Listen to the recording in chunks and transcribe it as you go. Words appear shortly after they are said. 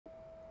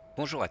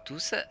Bonjour à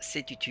tous,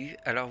 c'est Tutu.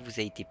 Alors vous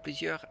avez été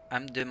plusieurs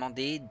à me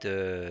demander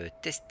de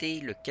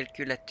tester le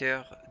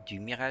calculateur du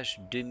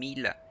Mirage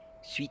 2000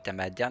 suite à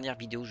ma dernière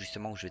vidéo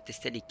justement où je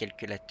testais les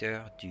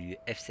calculateurs du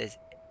F16,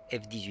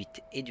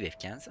 F18 et du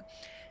F15.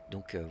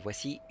 Donc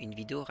voici une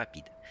vidéo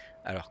rapide.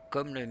 Alors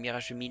comme le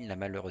Mirage 2000 n'a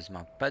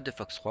malheureusement pas de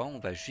Fox 3, on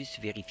va juste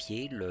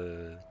vérifier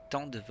le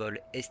temps de vol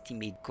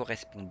estimé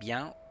correspond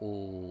bien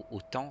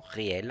au temps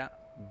réel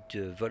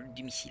de vol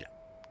du missile.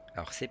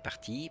 Alors c'est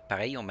parti,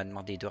 pareil on m'a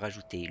demandé de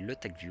rajouter le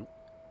tag view.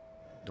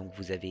 Donc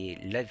vous avez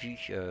la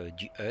vue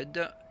du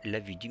HUD, la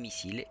vue du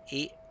missile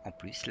et en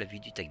plus la vue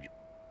du tag view.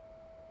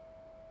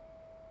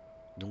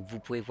 Donc vous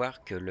pouvez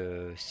voir que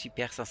le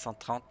Super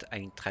 530 a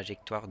une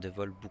trajectoire de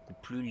vol beaucoup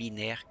plus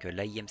linéaire que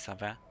l'AIM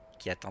 120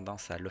 qui a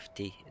tendance à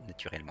lofter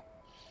naturellement.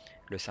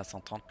 Le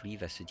 530 lui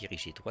va se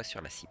diriger droit sur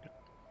la cible.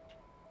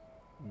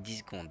 10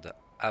 secondes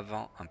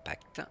avant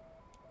impact.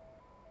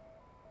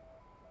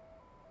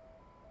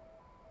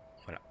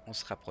 Voilà, on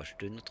se rapproche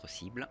de notre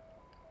cible.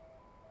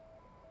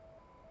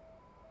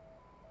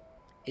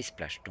 Et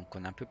splash, donc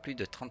on a un peu plus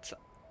de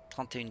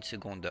 31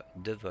 secondes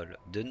de vol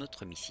de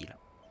notre missile.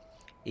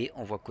 Et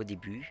on voit qu'au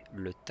début,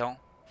 le temps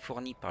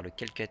fourni par le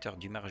calculateur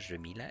du Mirage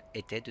 2000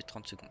 était de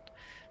 30 secondes.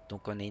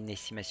 Donc on a une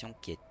estimation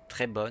qui est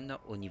très bonne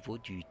au niveau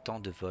du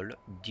temps de vol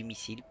du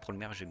missile pour le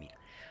Mirage 2000.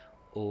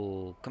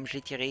 Comme je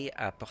l'ai tiré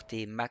à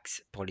portée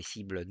max pour les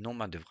cibles non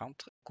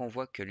manœuvrantes, on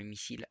voit que le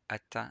missile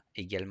atteint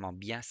également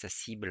bien sa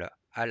cible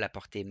à la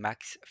portée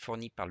max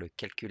fournie par le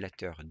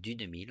calculateur du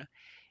 2000.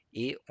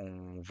 Et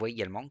on voit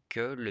également que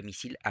le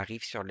missile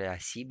arrive sur la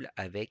cible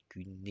avec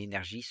une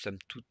énergie somme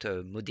toute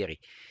modérée.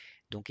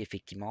 Donc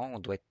effectivement, on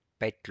doit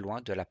pas être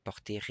loin de la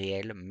portée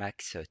réelle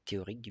max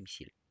théorique du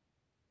missile.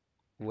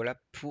 Voilà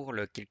pour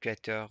le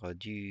calculateur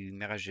du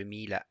Mirage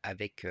 2000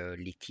 avec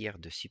les tirs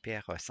de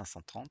Super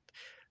 530.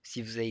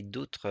 Si vous avez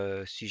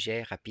d'autres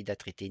sujets rapides à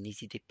traiter,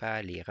 n'hésitez pas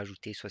à les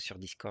rajouter soit sur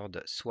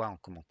Discord, soit en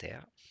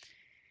commentaire.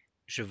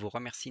 Je vous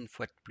remercie une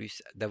fois de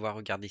plus d'avoir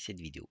regardé cette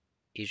vidéo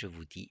et je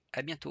vous dis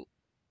à bientôt.